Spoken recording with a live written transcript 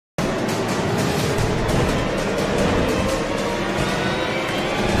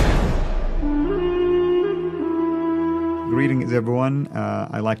greetings everyone.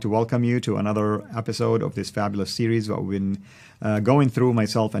 I'd like to welcome you to another episode of this fabulous series that we've been going through,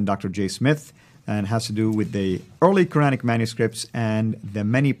 myself and Dr. J. Smith, and has to do with the early Quranic manuscripts and the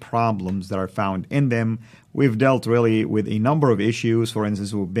many problems that are found in them. We've dealt really with a number of issues. For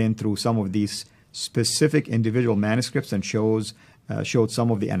instance, we've been through some of these specific individual manuscripts and showed some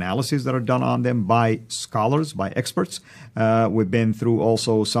of the analyses that are done on them by scholars, by experts. We've been through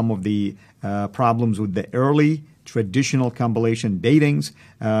also some of the problems with the early traditional compilation datings.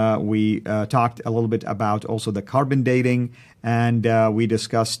 We talked a little bit about also the carbon dating, and we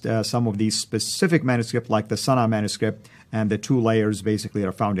discussed some of these specific manuscripts like the Sana manuscript and the 2 layers basically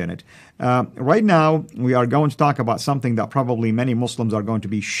are found in it. Right now, we are going to talk about something that probably many Muslims are going to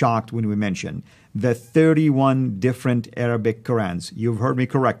be shocked when we mention: the 31 different Arabic Qurans. You've heard me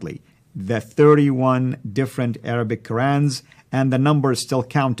correctly. The 31 different Arabic Qurans, and the number is still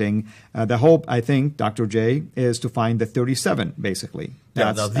counting. The hope, I think, Dr. J, is to find the 37, basically.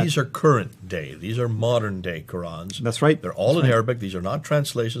 Now these are current day. These are modern day Qurans. That's right. They're all in Arabic. These are not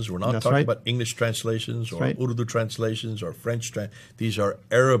translations. We're not talking right. about English translations or right. Urdu translations or French. These are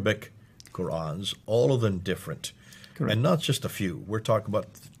Arabic Qurans, all of them different. Correct. And not just a few. We're talking about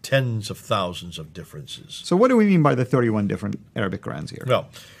tens of thousands of differences. So what do we mean by the 31 different Arabic Qurans here? Well,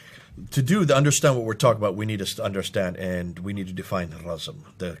 to understand what we're talking about, we need to understand and we need to define razm,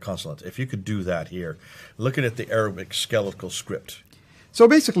 the consonant. If you could do that here, looking at the Arabic skeletal script. So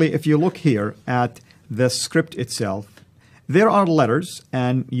basically, if you look here at the script itself, there are letters,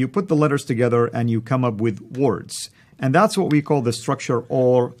 and you put the letters together and you come up with words. And that's what we call the structure,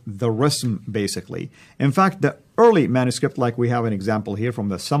 or the rasm, basically. In fact, the early manuscript, like we have an example here from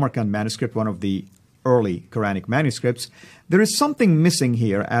the Samarkand manuscript, one of the early Quranic manuscripts, there is something missing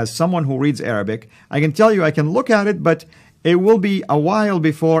here. As someone who reads Arabic, I can tell you I can look at it, but it will be a while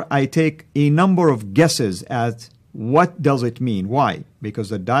before I take a number of guesses at what does it mean. Why? Because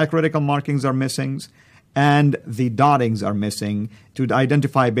the diacritical markings are missing and the dottings are missing to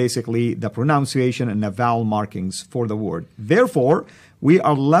identify basically the pronunciation and the vowel markings for the word. Therefore, we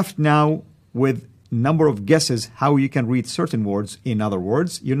are left now with a number of guesses how you can read certain words. In other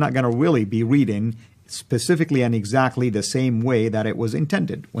words, you're not going to really be reading specifically and exactly the same way that it was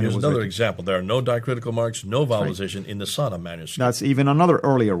intended when Here's it was another written. example. There are no diacritical marks, no vowelization in the Sana manuscript. That's even another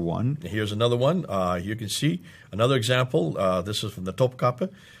earlier one. Here's another one. You can see another example. This is from the Topkapi.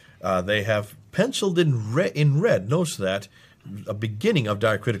 They have penciled in red. Notice that a beginning of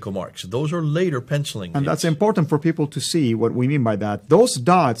diacritical marks. Those are later penciling. And that's important for people to see what we mean by that. Those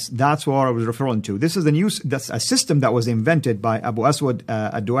dots, that's what I was referring to. This is that's a system that was invented by Abu Aswad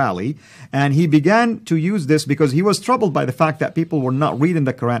ad-Duali, and he began to use this because he was troubled by the fact that people were not reading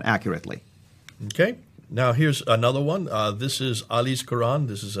the Quran accurately. Okay. Now here's another one. This is Ali's Quran.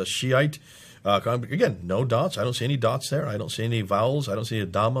 This is a Shiite Quran. Again, no dots. I don't see any dots there. I don't see any vowels. I don't see any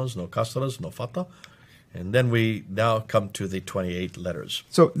damas, no kasras, no fatha. And then we now come to the 28 letters.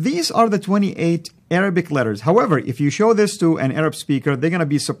 So these are the 28 Arabic letters. However, if you show this to an Arab speaker, they're going to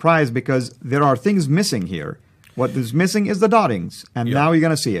be surprised because there are things missing here. What is missing is the dottings, and now you're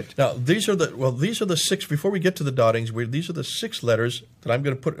going to see it. Now, these are the 6, before we get to the dottings, these are the 6 letters that I'm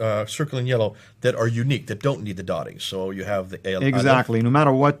going to put circle in yellow that are unique, that don't need the dottings. So you have the al. Exactly. Alif. No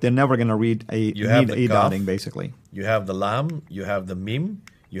matter what, they're never going to need a dotting, basically. You have the lam, you have the mim,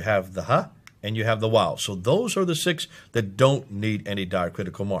 you have the ha, and you have the wow. So those are the 6 that don't need any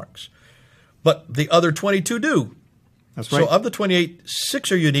diacritical marks. But the other 22 do. That's right. So of the 28,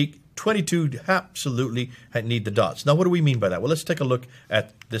 6 are unique. 22 absolutely need the dots. Now, what do we mean by that? Well, let's take a look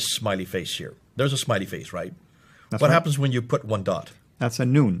at this smiley face here. There's a smiley face, right? That's what right. happens when you put 1 dot? That's a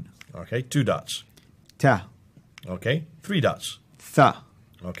noon. Okay, 2 dots. Ta. Okay, 3 dots. Tha.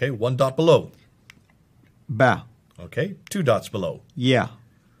 Okay, 1 dot below. Ba. Okay, 2 dots below. Yeah.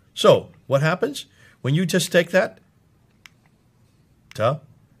 So, what happens when you just take that? Ta,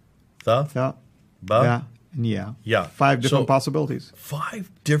 tha, Tha. ba, and yeah. yeah. 5 different So, possibilities. 5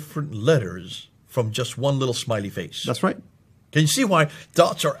 different letters from just 1 little smiley face. That's right. Can you see why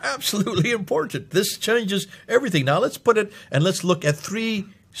dots are absolutely important? This changes everything. Now let's put it and let's look at 3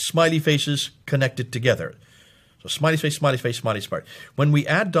 smiley faces connected together. So smiley face, smiley face, smiley face. When we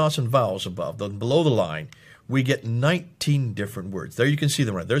add dots and vowels below the line, we get 19 different words. There you can see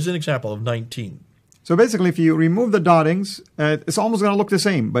them right. There's an example of 19. So basically, if you remove the dottings, it's almost going to look the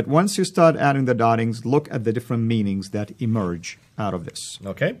same. But once you start adding the dottings, look at the different meanings that emerge out of this.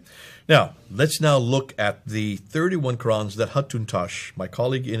 Okay. Now, let's now look at the 31 Qurans that Hatun Tash, my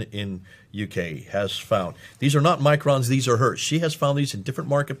colleague in UK, has found. These are not my Qurans, these are hers. She has found these in different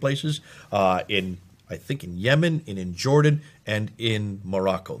marketplaces, in I think in Yemen, in Jordan, and in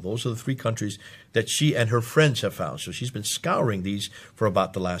Morocco. Those are the 3 countries that she and her friends have found. So she's been scouring these for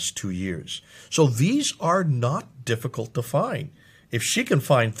about the last 2 years. So these are not difficult to find. If she can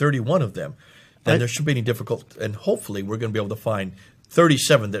find 31 of them, then there shouldn't be any difficult, and hopefully we're going to be able to find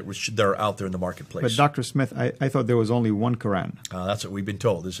 37 that are out there in the marketplace. But Dr. Smith, I thought there was only one Quran. That's what we've been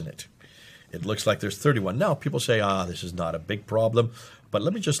told, isn't it? It looks like there's 31. Now, people say, this is not a big problem. But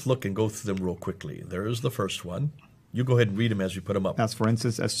let me just look and go through them real quickly. There is the first one. You go ahead and read them as we put them up. As for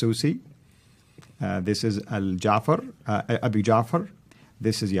instance, As-Susi. This is Al-Jafar, Abi Jafar.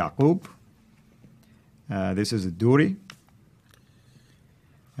 This is Yaqub. This is Duri.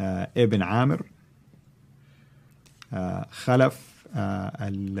 Ibn Amir. Khalaf.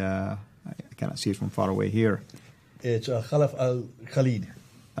 I cannot see it from far away here. It's Khalaf al-Khalid.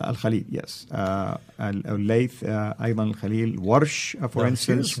 Al-Khalid, yes. Al-Layth, أيضا الخليل. Warsh, for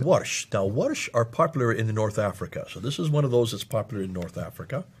instance. Here's Warsh. Now, Warsh are popular in North Africa. So this is one of those that's popular in North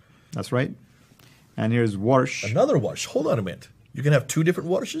Africa. That's right. And here's Warsh. Another Warsh. Hold on a minute. You can have 2 different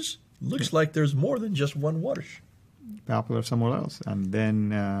Warshes? Looks like there's more than just one Warsh. Popular somewhere else. And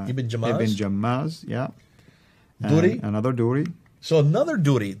then Ibn Jammaz. Yeah. Duri. Another Duri. So another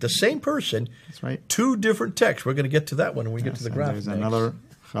Duri, the same person. That's right. 2 different texts. We're going to get to that one when we get to the graph. There's another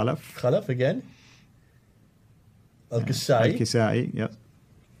Khalaf. Khalaf again. Al-Kisai. Al-Kisai, yes.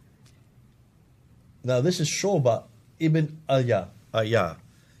 Now this is Shoba ibn Alya. Yeah,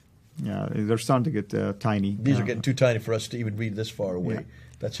 they're starting to get tiny. These are getting too tiny for us to even read this far away. Yeah.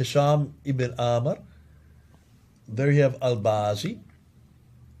 That's Hisham ibn Amr. There you have Al-Bazi.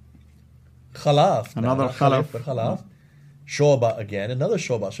 Khalaf. Another Khalaf. Khalaf. Shoba again. Another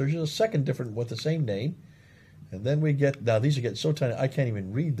Shoba. So there's a second different with the same name. And then we get, now these are getting so tiny I can't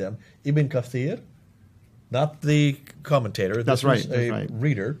even read them. Ibn Kathir. Not the commentator. That's right. That's a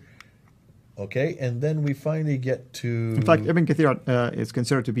reader. Okay. And then we finally get to... In fact, Ibn Kathir is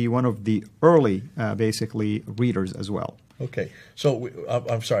considered to be one of the early, basically, readers as well. Okay. So,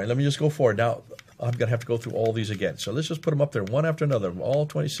 I'm sorry. Let me just go forward. Now, I'm going to have to go through all these again. So let's just put them up there one after another. All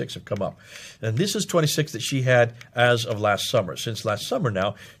 26 have come up. And this is 26 that she had as of last summer. Since last summer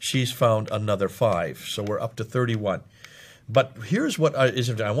now, she's found another 5. So we're up to 31. But here's what is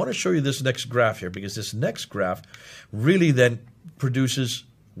important. I want to show you this next graph here, because this next graph really then produces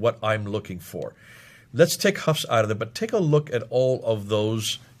what I'm looking for. Let's take Hafs out of there, but take a look at all of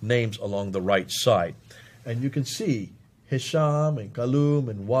those names along the right side. And you can see Hisham and Kalum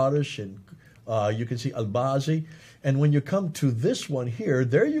and Warish and you can see Al-Bazi. And when you come to this one here,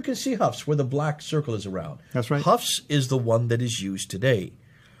 there you can see Hafs, where the black circle is around. That's right. Hafs is the one that is used today.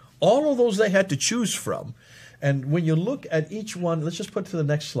 All of those they had to choose from. And when you look at each one, let's just put to the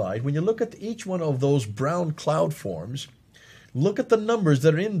next slide. When you look at each one of those brown cloud forms, look at the numbers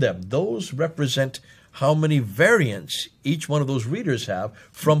that are in them. Those represent how many variants each one of those readers have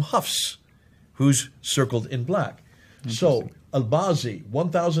from Hafs, who's circled in black. So Al-Bazi,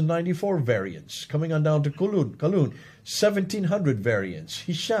 1,094 variants. Coming on down to Kalun, 1,700 variants.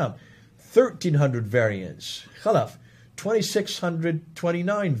 Hisham, 1,300 variants. Khalaf,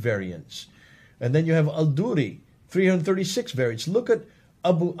 2,629 variants. And then you have Al-Duri, 336 variants. Look at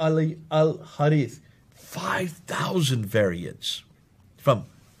Abu Ali Al-Harith, 5,000 variants from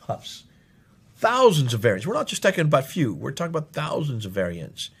Hafs. Thousands of variants. We're not just talking about few. We're talking about thousands of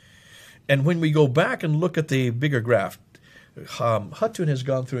variants. And when we go back and look at the bigger graph, Hatun has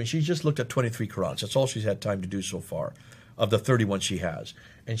gone through and she's just looked at 23 Qurans. That's all she's had time to do so far of the 31 she has.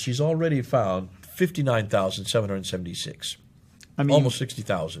 And she's already found 59,776. I mean, almost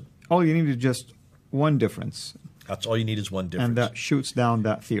 60,000. All you need is just one difference. That's all you need is one difference. And that shoots down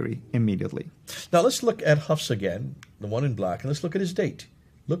that theory immediately. Now let's look at Hafs again, the one in black, and let's look at his date.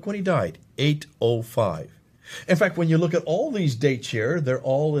 Look when he died, 805. In fact, when you look at all these dates here, they're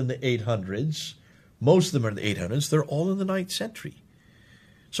all in the 800s. Most of them are in the 800s. They're all in the 9th century.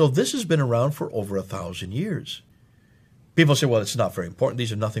 So this has been around for over 1,000 years. People say, well, it's not very important.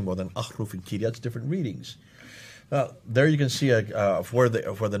 These are nothing more than ahruf and kiryats, different readings. There you can see where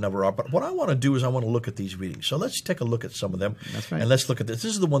the number are. But what I want to do is I want to look at these readings. So let's take a look at some of them. That's right. And let's look at this.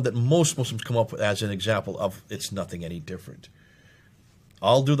 This is the one that most Muslims come up with as an example of it's nothing any different.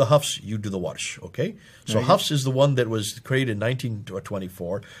 I'll do the Hafs, you do the Warsh, okay? So Hafs is the one that was created in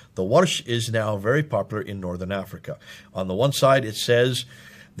 1924. The Warsh is now very popular in Northern Africa. On the one side, it says,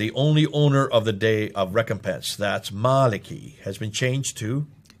 the only owner of the day of recompense, that's Maliki, has been changed to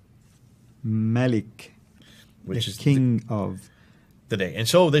Malik, which the is king of the day. And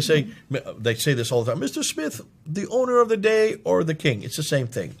so they say this all the time. Mr. Smith, the owner of the day or the king? It's the same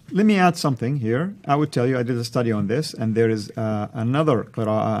thing. Let me add something here. I would tell you, I did a study on this, and there is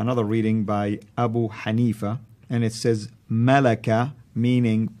another reading by Abu Hanifa, and it says malaka,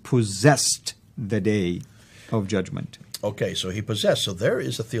 meaning possessed the day of judgment. Okay, so he possessed. So there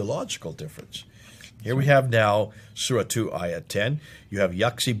is a theological difference. Here we have now Surah 2, Ayah 10. You have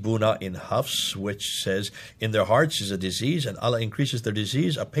yaksibuna in Hafs, which says, in their hearts is a disease, and Allah increases their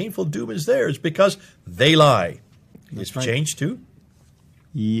disease. A painful doom is theirs because they lie. It's changed to?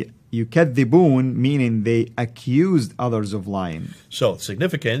 Yukadhibun, meaning they accused others of lying. So,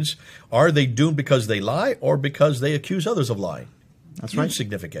 significance, are they doomed because they lie or because they accuse others of lying? That's right.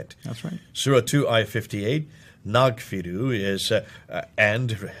 Significant. That's right. Surah 2, Ayah 58. Nagfiru is,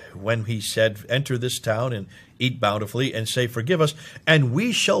 and when he said, enter this town and eat bountifully and say, forgive us, and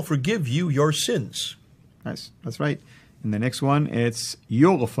we shall forgive you your sins. Nice. That's right. And the next one, it's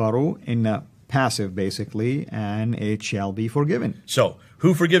yughfaru in a passive, basically, and it shall be forgiven. So,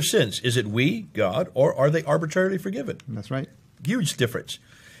 who forgives sins? Is it we, God, or are they arbitrarily forgiven? That's right. Huge difference.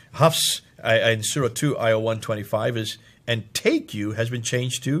 Hafs in Surah 2, Ayah 125 is, and take you has been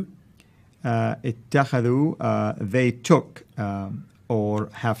changed to? Ittakhadhu, they took or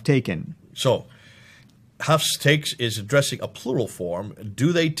have taken. So, Hafs takes is addressing a plural form.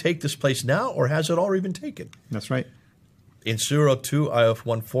 Do they take this place now, or has it already been taken? That's right. In Surah 2, Ayah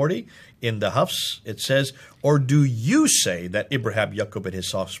 140, in the Hafs, it says, or do you say that Abraham, Jacob, and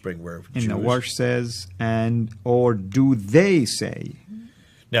his offspring were Jews? In the Warsh says, and or do they say?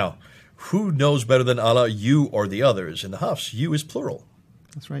 Now, who knows better than Allah, you or the others? In the Hafs, you is plural.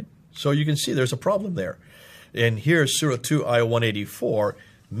 That's right. So you can see there's a problem there. And here, Surah 2, Ayah 184,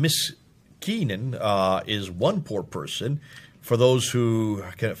 miskinin is one poor person. For those who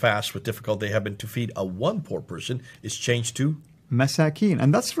can fast with difficulty, they have been to feed a one poor person, is changed to? Masakin.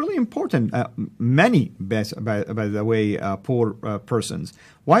 And that's really important. Many, by the way, poor persons.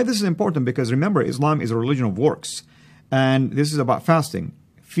 Why this is important? Because remember, Islam is a religion of works. And this is about fasting.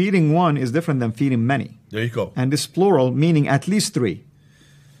 Feeding one is different than feeding many. There you go. And this plural, meaning at least three.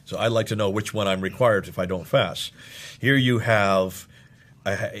 So I'd like to know which one I'm required if I don't fast. Here you have,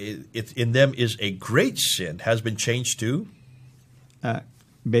 in them is a great sin, has been changed to?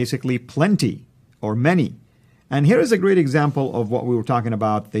 Basically plenty or many. And here is a great example of what we were talking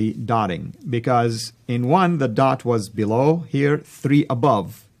about, the dotting. Because in one, the dot was below, here, three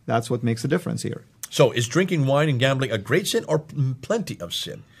above. That's what makes the difference here. So is drinking wine and gambling a great sin or plenty of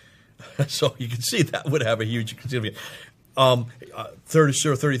sin? So you can see that would have a huge significance.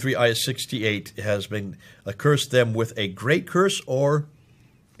 Surah 33, Ayah 68 has been cursed them with a great curse, or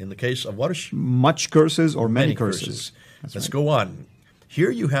in the case of what? Much curses or many curses. Let's go on. Here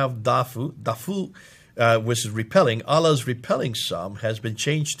you have dafu, which is repelling. Allah's repelling some has been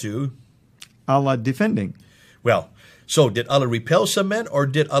changed to? Allah defending. Well, so did Allah repel some men, or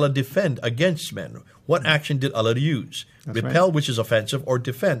did Allah defend against men? What action did Allah use? That's repel, right. Which is offensive, or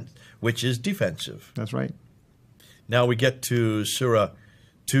defend, which is defensive. That's right. Now we get to Surah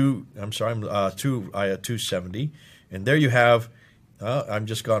 2, Ayah 270. And there you have, I'm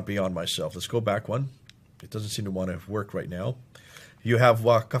just gone beyond myself. Let's go back one. It doesn't seem to want to work right now. You have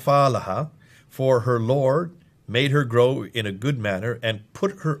wa kafalaha, for her Lord made her grow in a good manner and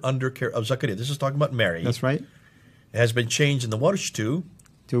put her under care of Zachariah. This is talking about Mary. That's right. It has been changed in the Warsh to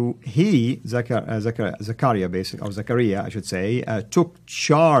Zachariah, basically, or Zachariah, I should say, took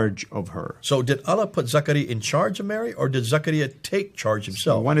charge of her. So did Allah put Zachariah in charge of Mary, or did Zachariah take charge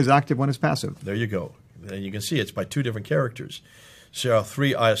himself? So one is active, one is passive. There you go. And you can see it's by two different characters. Surah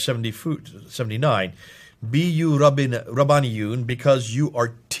 3, Ayah 79. Be you Rabbaniyun, because you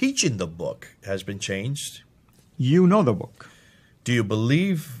are teaching the book, has been changed. You know the book. Do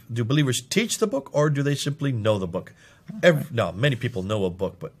believers teach the book, or do they simply know the book? No, many people know a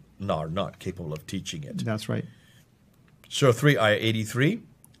book, but are not capable of teaching it. That's right. Surah 3, Ayah 83.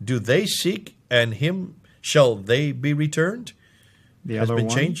 Do they seek, and him shall they be returned? The has other been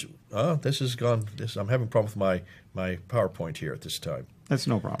one? changed. This is gone. I'm having a problem with my PowerPoint here at this time. That's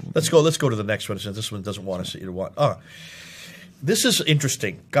no problem. Let's go to the next one, since this one doesn't want to see it. This is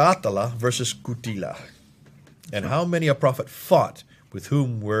interesting. Qatala versus Qutila. And how many a prophet fought, with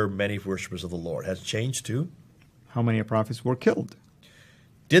whom were many worshippers of the Lord, has changed to? How many prophets were killed?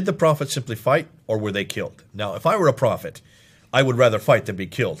 Did the prophets simply fight, or were they killed? Now, if I were a prophet, I would rather fight than be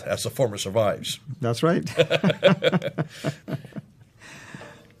killed, as the former survives. That's right.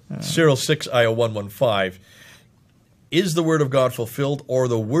 Surah 6, Ayah 115. Is the word of God fulfilled or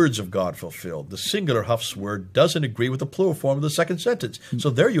the words of God fulfilled? The singular Hafs word doesn't agree with the plural form of the second sentence. So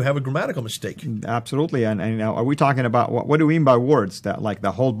there you have a grammatical mistake. Absolutely. And now, are we talking about, what do we mean by words? That like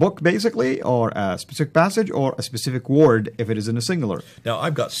the whole book, basically, or a specific passage, or a specific word if it is in a singular? Now,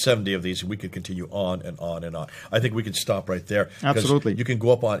 I've got 70 of these, and we could continue on and on and on. I think we can stop right there. Absolutely. You can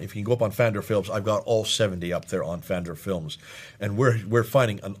go up on, if you can go up on Fander Films, I've got all 70 up there on Fander Films. And we're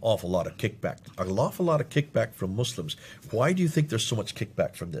finding an awful lot of kickback, from Muslims. Why do you think there's so much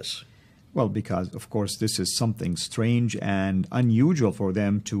kickback from this? Well, because, of course, this is something strange and unusual for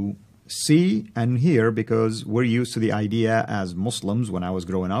them to see and hear, because we're used to the idea as Muslims when I was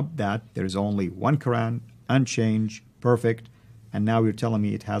growing up that there's only one Quran, unchanged, perfect, and now you're telling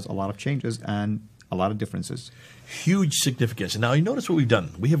me it has a lot of changes and a lot of differences. Huge significance. And now you notice what we've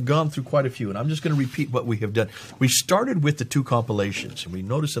done. We have gone through quite a few, and I'm just going to repeat what we have done. We started with the two compilations, and we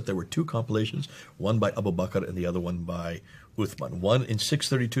noticed that there were two compilations, one by Abu Bakr and the other one by Uthman. One in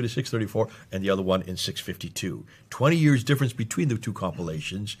 632 to 634 and the other one in 652. 20 years difference between the two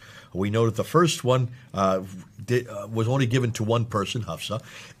compilations. We know that the first one was only given to one person, Hafsa,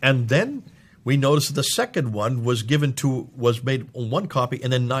 and then we noticed that the second one was made on one copy,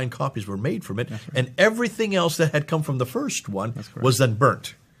 and then 9 copies were made from it. Right. And everything else that had come from the first one was then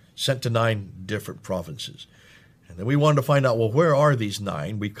burnt, sent to 9 different provinces. And then we wanted to find out, well, where are these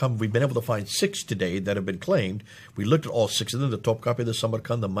 9? We've been able to find 6 today that have been claimed. We looked at all 6 of them, the Topkapi, the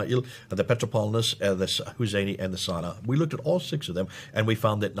Samarkand, the Ma'il, the Petropolitans, the Husseini, and the Sana. We looked at all 6 of them, and we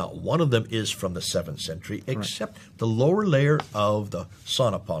found that not one of them is from the 7th century, except the lower layer of the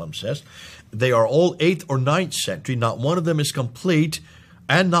Sana palimpsest. They are all 8th or 9th century. Not one of them is complete,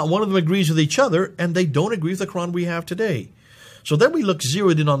 and not one of them agrees with each other, and they don't agree with the Quran we have today. So then we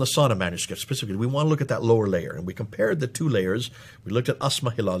zeroed in on the Sana manuscript specifically. We want to look at that lower layer, and we compared the 2 layers. We looked at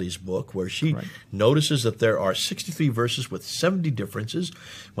Asma Hilali's book, where she notices that there are 63 verses with 70 differences.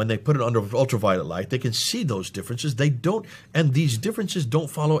 When they put it under ultraviolet light, they can see those differences. They don't, and these differences don't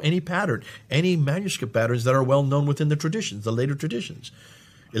follow any pattern, any manuscript patterns that are well known within the traditions, the later traditions.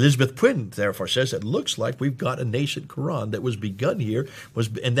 Elizabeth Quinn, therefore, says it looks like we've got a nascent Quran that was begun here,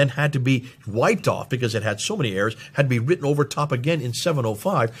 and then had to be wiped off because it had so many errors, had to be written over top again in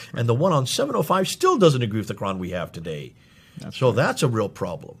 705, and the one on 705 still doesn't agree with the Quran we have today. That's a real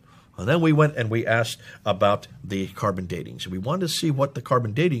problem. And then we went and we asked about the carbon datings. And we wanted to see what the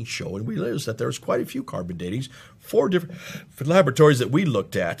carbon datings show. And we realized that there's quite a few carbon datings, 4 different laboratories that we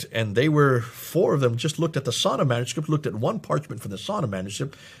looked at. And they were 4 of them just looked at the Sana manuscript, looked at one parchment from the Sana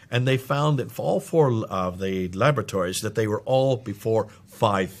manuscript. And they found that for all 4 of the laboratories that they were all before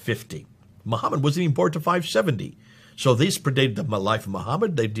 550. Muhammad wasn't even born to 570. So these predated the life of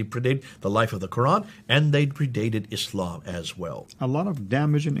Muhammad, they predated the life of the Quran, and they predated Islam as well. A lot of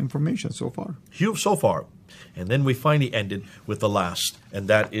damaging information so far. Huge so far. And then we finally ended with the last, and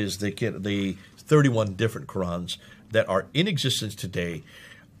that is the 31 different Qurans that are in existence today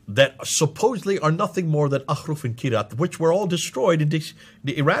that supposedly are nothing more than ahruf and kirat, which were all destroyed and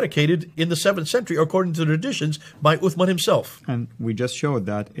eradicated in the 7th century, according to the traditions, by Uthman himself. And we just showed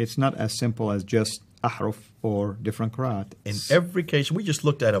that it's not as simple as just ahruf or different qira'at. In every case, we just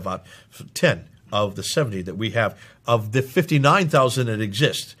looked at about 10 of the 70 that we have, of the 59,000 that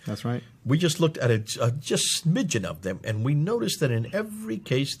exist. That's right. We just looked at a just smidgen of them, and we noticed that in every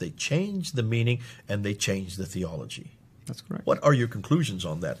case they changed the meaning and they changed the theology. That's correct. What are your conclusions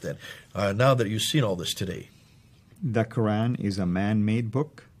on that then, now that you've seen all this today? The Quran is a man-made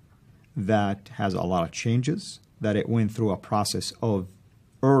book that has a lot of changes, that it went through a process of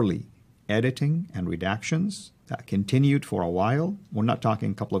early editing and redactions that continued for a while. We're not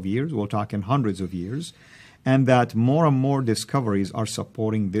talking a couple of years, we're talking hundreds of years, and that more and more discoveries are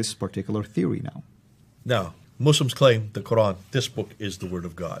supporting this particular theory now. Now, Muslims claim the Quran, this book is the Word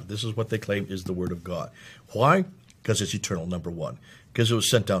of God. This is what they claim is the Word of God. Why? Because it's eternal, number 1. Because it was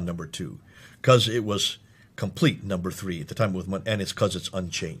sent down, number 2. Because it was complete, number 3, at the time of Uthman, and it's because it's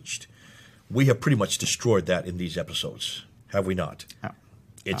unchanged. We have pretty much destroyed that in these episodes, have we not?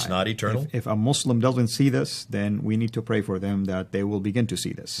 It's not eternal. If a Muslim doesn't see this, then we need to pray for them that they will begin to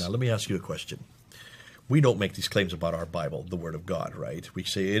see this. Now, let me ask you a question. We don't make these claims about our Bible, the Word of God, right? We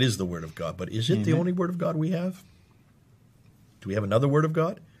say it is the Word of God, but is it the only Word of God we have? Do we have another Word of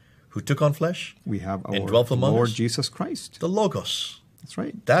God who took on flesh? We have our dwelt among Lord us? Jesus Christ. The Logos. That's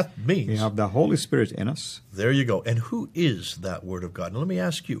right. That means we have the Holy Spirit in us. There you go. And who is that Word of God? Now, let me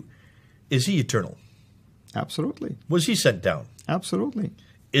ask you, is he eternal? Absolutely. Was he sent down? Absolutely.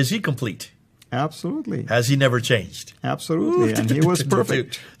 Is he complete? Absolutely. Has he never changed? Absolutely. And he was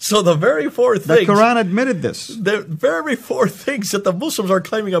perfect. So the very four The things... Quran admitted this. The very four things that the Muslims are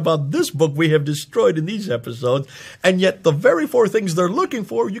claiming about this book we have destroyed in these episodes, and yet the very four things they're looking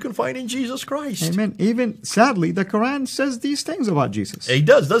for you can find in Jesus Christ. Amen. Even, sadly, the Quran says these things about Jesus. It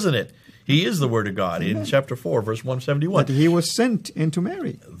does, doesn't it? He is the Word of God. Amen. In chapter 4, verse 171. That he was sent into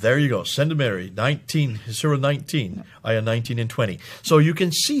Mary. There you go. Send to Mary, Surah 19, ayah 19 and 20. So you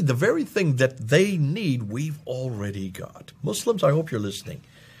can see the very thing that they need, we've already got. Muslims, I hope you're listening.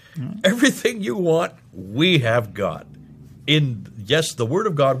 Everything you want, we have got. Yes, the Word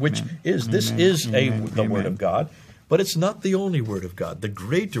of God, which is, this is the Word of God. But it's not the only Word of God, the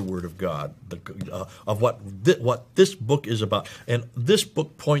greater Word of God, of what this book is about. And this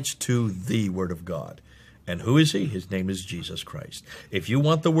book points to the Word of God. And who is He? His name is Jesus Christ. If you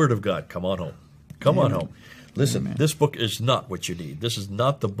want the Word of God, come on home. Come on home. Listen, this book is not what you need. This is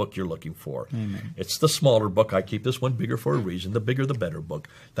not the book you're looking for. It's the smaller book. I keep this one bigger for a reason. The bigger, the better book.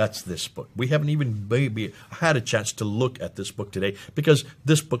 That's this book. We haven't even maybe had a chance to look at this book today because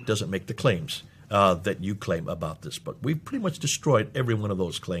this book doesn't make the claims that you claim about this book. We've pretty much destroyed every one of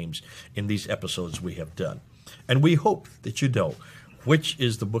those claims in these episodes we have done. And we hope that you know which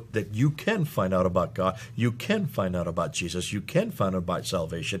is the book that you can find out about God, you can find out about Jesus, you can find out about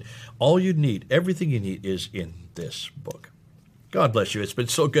salvation. All you need, everything you need is in this book. God bless you. It's been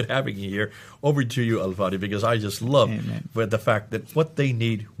so good having you here. Over to you, Al-Fadi, because I just love the fact that what they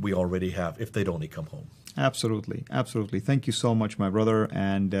need, we already have, if they'd only come home. Absolutely. Absolutely. Thank you so much, my brother.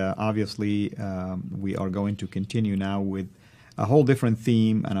 And obviously, we are going to continue now with a whole different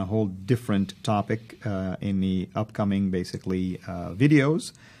theme and a whole different topic in the upcoming, basically,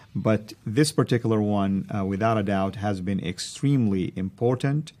 videos. But this particular one, without a doubt, has been extremely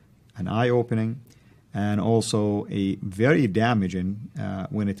important and eye-opening, and also a very damaging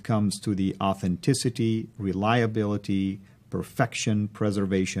when it comes to the authenticity, reliability, perfection,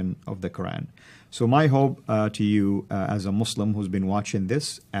 preservation of the Quran. So my hope to you as a Muslim who's been watching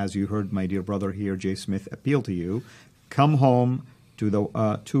this, as you heard my dear brother here, Jay Smith, appeal to you, come home to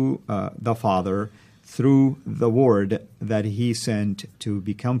the Father through the Word that He sent to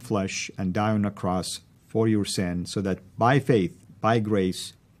become flesh and die on a cross for your sin, so that by faith, by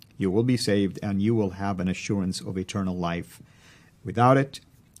grace, you will be saved and you will have an assurance of eternal life. Without it,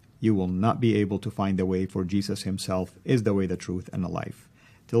 you will not be able to find the way, for Jesus Himself is the way, the truth, and the life.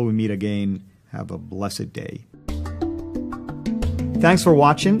 Till we meet again, have a blessed day. Thanks for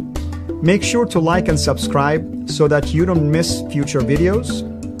watching. Make sure to like and subscribe so that you don't miss future videos.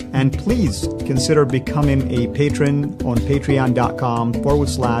 And please consider becoming a patron on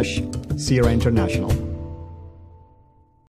patreon.com/Sierra International.